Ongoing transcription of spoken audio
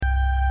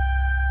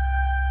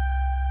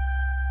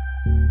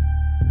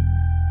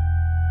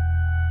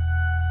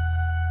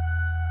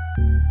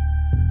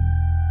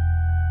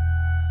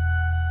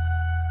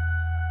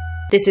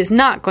This is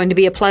not going to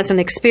be a pleasant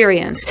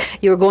experience.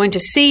 You're going to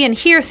see and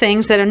hear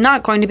things that are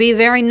not going to be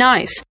very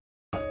nice.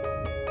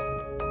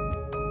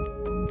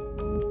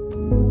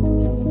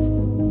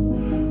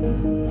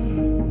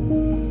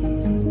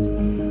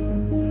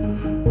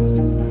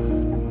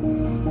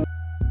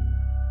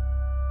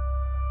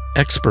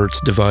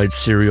 Experts divide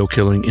serial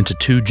killing into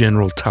two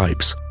general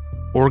types,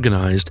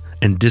 organized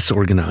and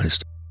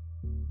disorganized.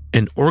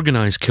 An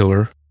organized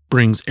killer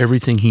brings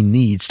everything he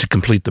needs to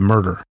complete the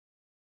murder.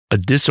 A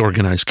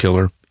disorganized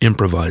killer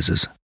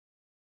improvises.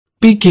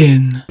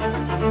 Begin.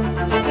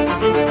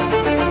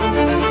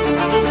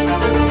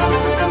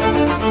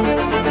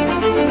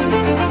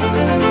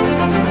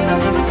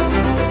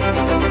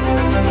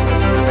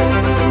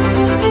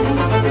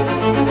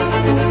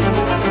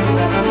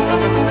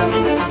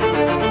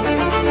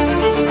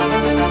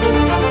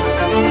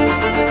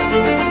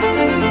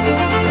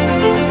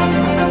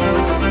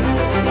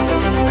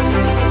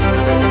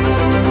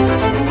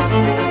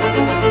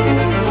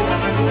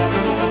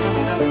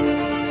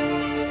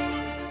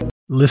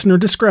 Listener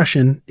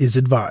discretion is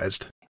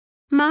advised.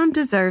 Mom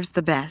deserves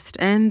the best,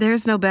 and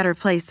there's no better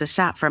place to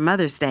shop for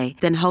Mother's Day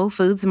than Whole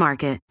Foods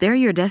Market. They're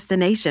your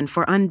destination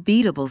for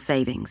unbeatable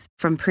savings,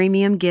 from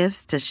premium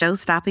gifts to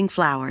show-stopping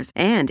flowers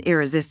and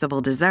irresistible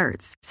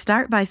desserts.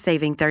 Start by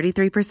saving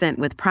 33%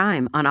 with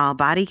Prime on all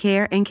body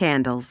care and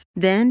candles.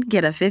 Then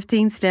get a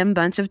 15-stem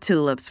bunch of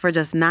tulips for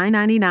just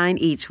 $9.99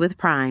 each with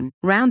Prime.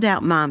 Round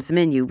out Mom's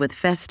menu with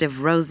festive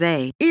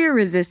rosé,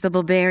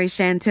 irresistible berry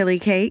chantilly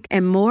cake,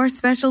 and more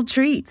special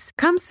treats.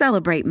 Come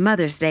celebrate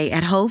Mother's Day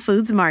at Whole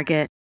Foods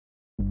Market.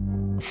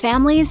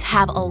 Families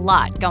have a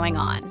lot going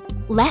on.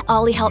 Let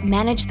Ollie help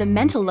manage the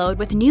mental load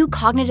with new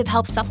cognitive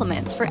help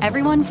supplements for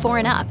everyone 4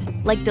 and up,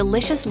 like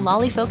delicious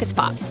Lolly Focus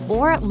Pops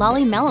or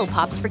Lolly Mellow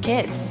Pops for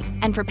kids.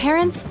 And for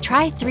parents,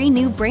 try 3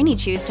 new Brainy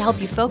Chews to help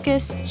you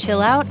focus,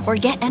 chill out, or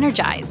get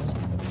energized.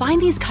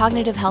 Find these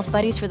cognitive health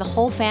buddies for the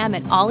whole fam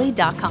at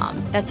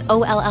ollie.com. That's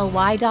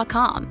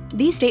OLLY.com.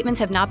 These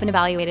statements have not been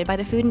evaluated by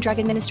the Food and Drug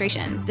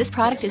Administration. This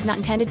product is not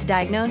intended to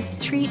diagnose,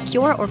 treat,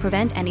 cure, or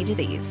prevent any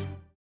disease.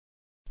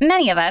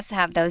 Many of us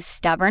have those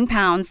stubborn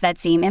pounds that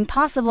seem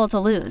impossible to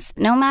lose,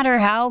 no matter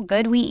how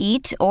good we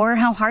eat or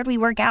how hard we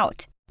work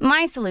out.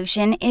 My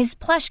solution is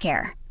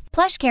PlushCare.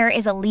 PlushCare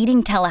is a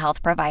leading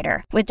telehealth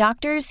provider with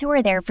doctors who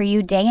are there for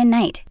you day and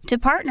night to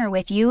partner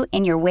with you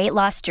in your weight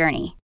loss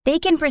journey. They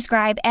can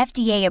prescribe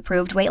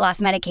FDA-approved weight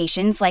loss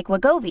medications like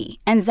Wegovy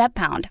and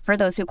Zepbound for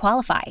those who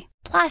qualify.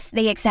 Plus,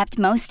 they accept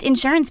most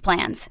insurance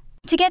plans.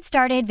 To get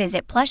started,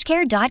 visit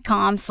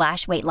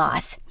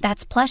plushcare.com/weightloss.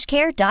 That's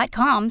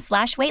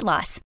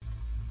plushcare.com/weightloss.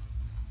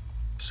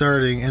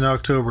 Starting in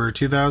October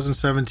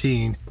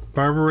 2017,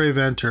 Barbara Ray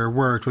Venter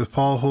worked with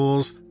Paul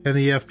Holes and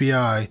the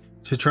FBI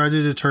to try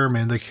to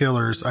determine the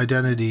killer's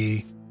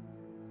identity.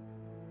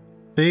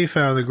 They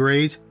found the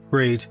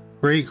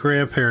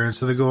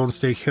great-great-great-grandparents of the Golden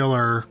State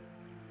Killer.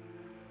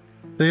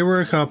 They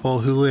were a couple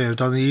who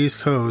lived on the East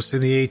Coast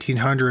in the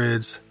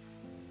 1800s.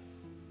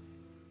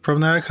 From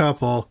that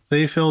couple,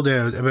 they filled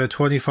out about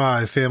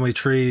 25 family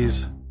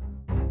trees.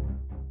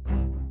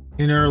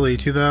 In early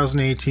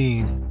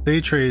 2018, they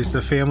traced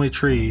the family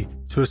tree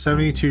to a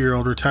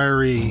 72-year-old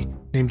retiree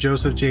named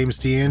Joseph James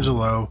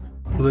D'Angelo,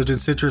 who lived in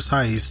Citrus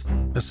Heights,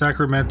 a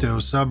Sacramento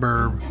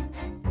suburb.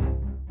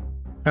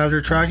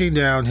 After tracking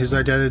down his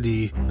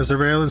identity, a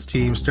surveillance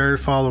team started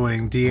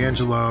following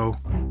D'Angelo.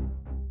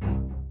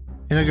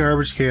 In a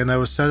garbage can that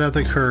was set at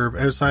the curb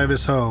outside of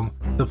his home,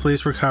 the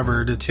police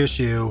recovered a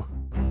tissue.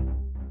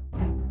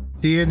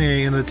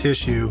 DNA in the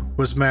tissue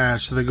was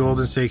matched to the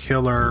Golden State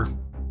Killer.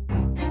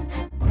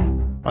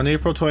 On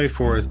April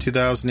 24,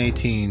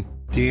 2018,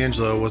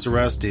 D'Angelo was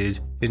arrested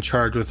and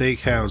charged with 8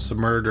 counts of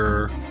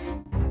murder.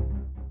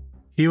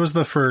 He was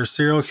the first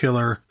serial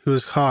killer who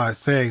was caught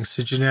thanks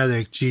to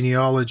genetic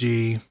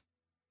genealogy.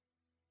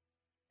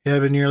 It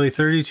had been nearly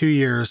 32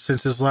 years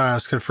since his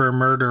last confirmed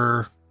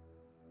murder.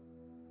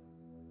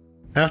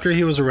 After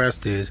he was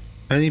arrested,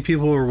 many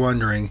people were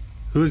wondering,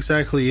 who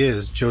exactly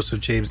is Joseph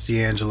James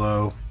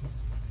D'Angelo?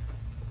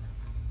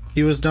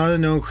 He was not a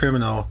known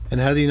criminal,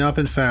 and had he not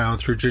been found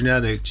through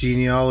genetic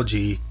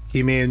genealogy,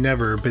 he may have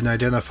never been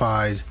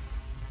identified.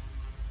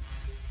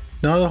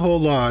 Not a whole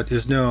lot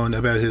is known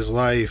about his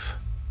life.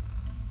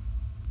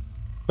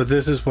 But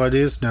this is what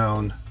is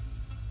known.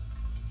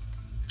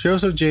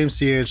 Joseph James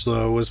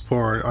D'Angelo was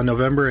born on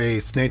November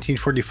 8,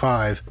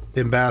 1945,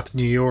 in Bath,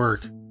 New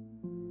York.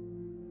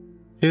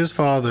 His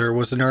father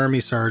was an army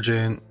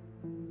sergeant.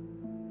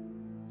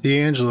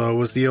 D'Angelo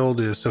was the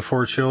oldest of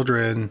 4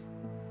 children.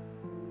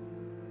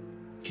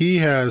 He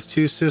has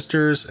 2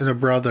 sisters and a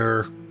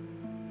brother.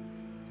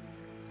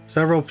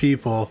 Several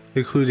people,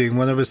 including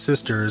one of his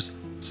sisters,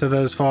 said that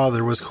his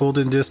father was cold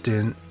and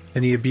distant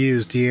and he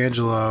abused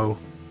D'Angelo.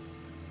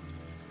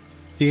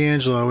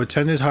 D'Angelo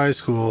attended high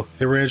school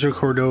in Rancho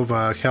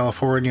Cordova,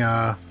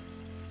 California.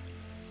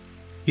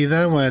 He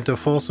then went to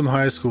Folsom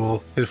High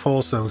School in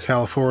Folsom,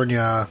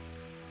 California.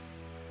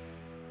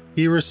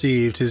 He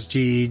received his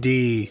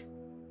GED.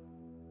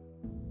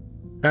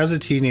 As a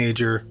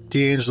teenager,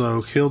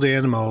 D'Angelo killed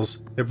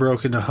animals and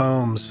broke into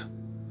homes.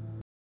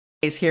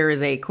 Here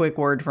is a quick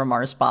word from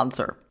our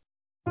sponsor.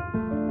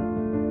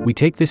 We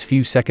take this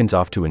few seconds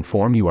off to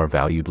inform you, our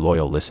valued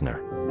loyal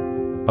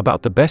listener,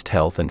 about the best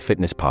health and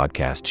fitness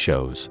podcast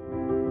shows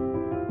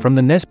from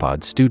the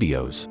Nezpod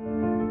Studios.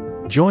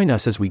 Join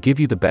us as we give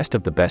you the best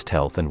of the best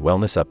health and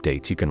wellness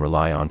updates you can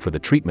rely on for the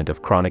treatment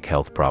of chronic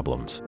health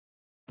problems.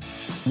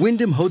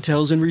 Wyndham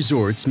Hotels and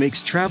Resorts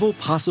makes travel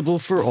possible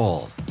for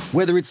all.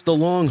 Whether it's the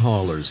long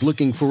haulers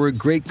looking for a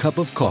great cup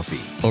of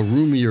coffee, a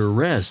roomier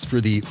rest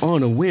for the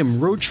on-a-whim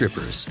road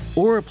trippers,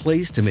 or a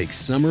place to make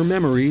summer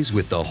memories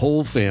with the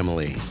whole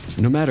family.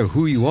 No matter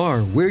who you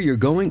are, where you're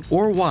going,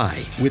 or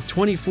why, with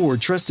 24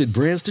 trusted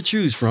brands to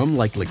choose from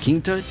like La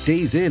Quinta,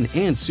 Days Inn,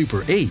 and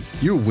Super 8,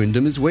 your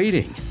Wyndham is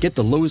waiting. Get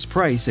the lowest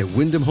price at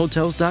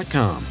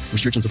WyndhamHotels.com.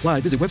 Restrictions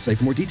apply. Visit website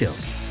for more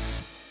details.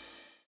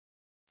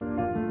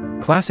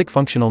 Classic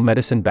functional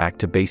medicine, back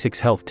to basics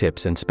health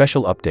tips and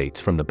special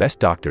updates from the best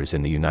doctors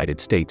in the United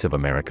States of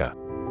America.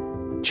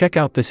 Check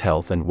out this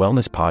health and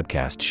wellness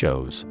podcast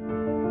shows.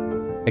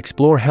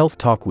 Explore Health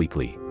Talk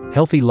Weekly,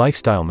 Healthy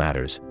Lifestyle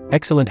Matters,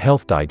 Excellent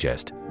Health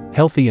Digest,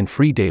 Healthy and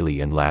Free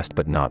Daily, and last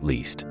but not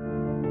least,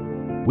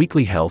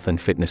 Weekly Health and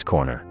Fitness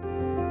Corner.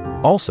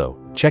 Also,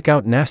 check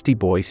out Nasty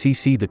Boy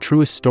CC, the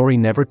truest story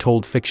never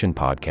told fiction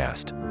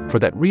podcast, for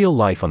that real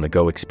life on the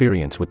go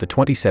experience with the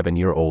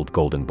 27-year-old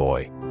golden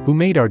boy who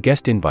made our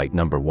guest invite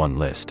 #1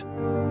 list.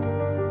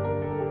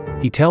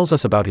 He tells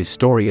us about his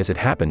story as it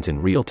happens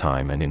in real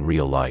time and in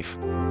real life.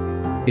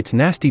 It's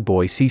Nasty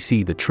Boy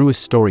CC, the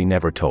truest story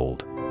never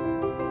told.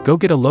 Go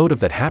get a load of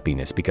that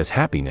happiness, because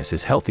happiness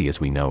is healthy as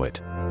we know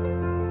it.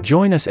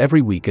 Join us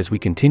every week as we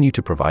continue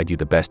to provide you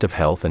the best of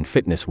health and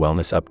fitness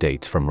wellness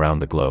updates from around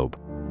the globe.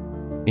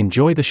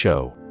 Enjoy the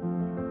show.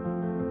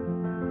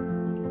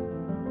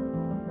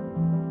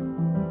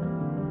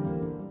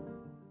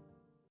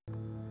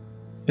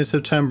 In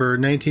September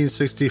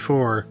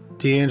 1964,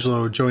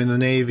 D'Angelo joined the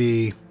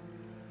Navy.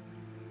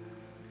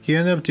 He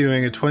ended up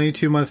doing a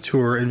 22-month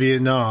tour in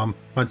Vietnam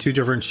on 2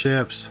 different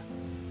ships.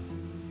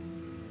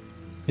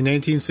 In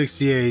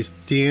 1968,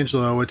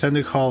 D'Angelo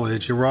attended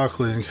college in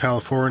Rocklin,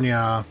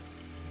 California.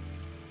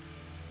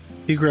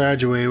 He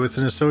graduated with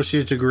an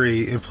associate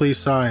degree in police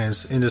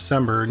science in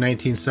December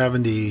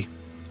 1970.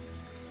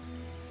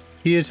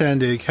 He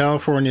attended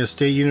California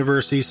State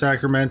University,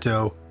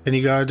 Sacramento, and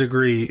he got a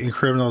degree in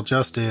criminal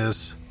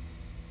justice.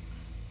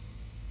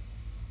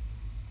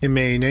 In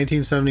May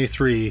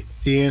 1973,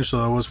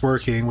 D'Angelo was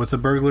working with the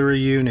burglary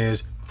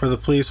unit for the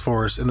police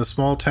force in the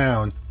small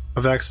town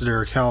of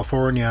Exeter,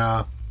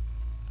 California.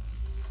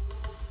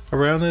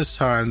 Around this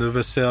time, the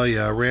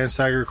Visalia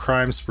ransacker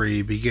crime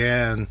spree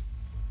began.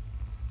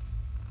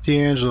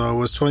 D'Angelo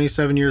was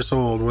 27 years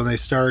old when they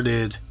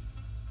started.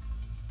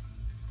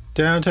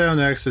 Downtown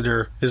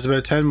Exeter is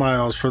about 10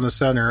 miles from the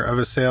center of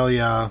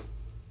Visalia.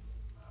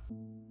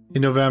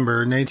 In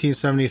November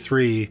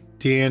 1973,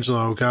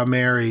 D'Angelo got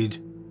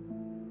married.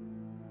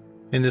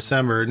 In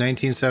December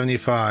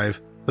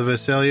 1975, the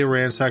Visalia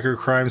ransacker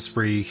crime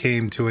spree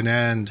came to an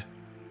end.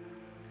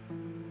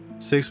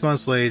 6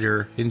 months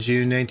later, in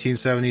June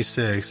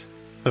 1976,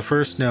 the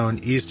first known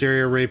East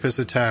Area Rapist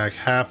attack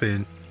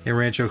happened in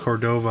Rancho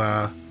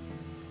Cordova.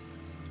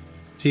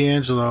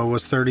 D'Angelo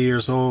was 30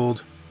 years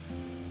old.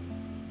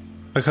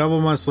 A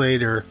couple months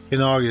later,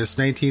 in August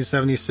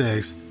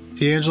 1976,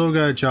 D'Angelo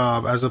got a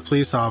job as a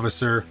police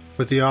officer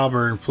with the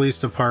Auburn Police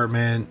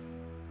Department.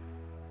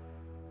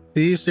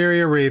 The East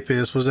Area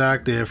Rapist was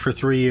active for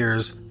 3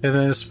 years, and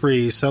then a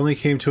spree suddenly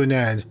came to an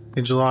end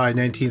in July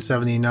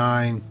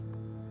 1979.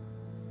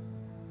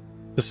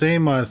 The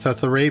same month that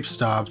the rape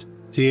stopped,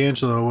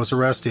 D'Angelo was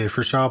arrested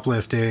for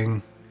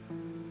shoplifting.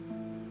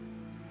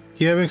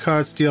 He had been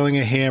caught stealing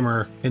a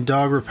hammer and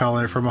dog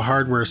repellent from a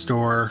hardware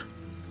store.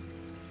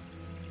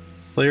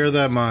 Later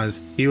that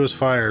month, he was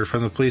fired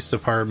from the police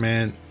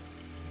department.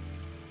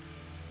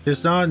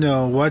 It's not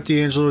known what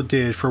D'Angelo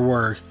did for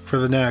work for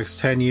the next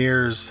 10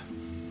 years.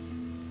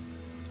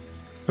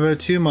 About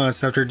 2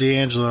 months after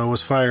D'Angelo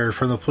was fired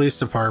from the police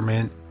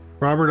department,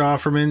 Robert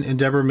Offerman and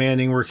Deborah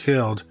Manning were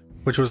killed,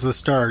 which was the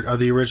start of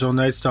the original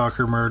Night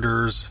Stalker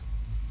murders.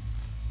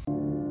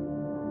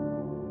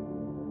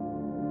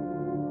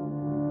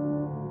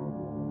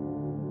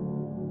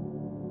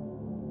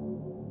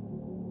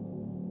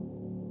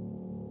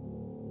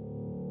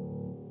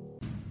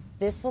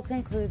 This will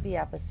conclude the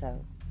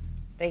episode.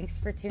 Thanks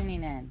for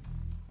tuning in.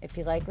 If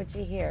you like what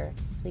you hear,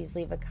 please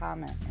leave a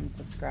comment and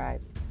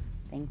subscribe.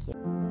 Thank you.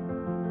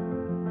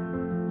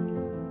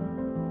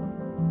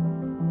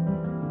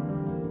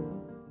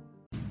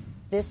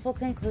 This will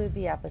conclude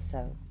the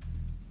episode.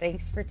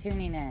 Thanks for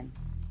tuning in.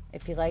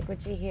 If you like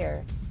what you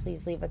hear,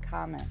 please leave a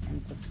comment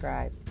and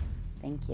subscribe. Thank you.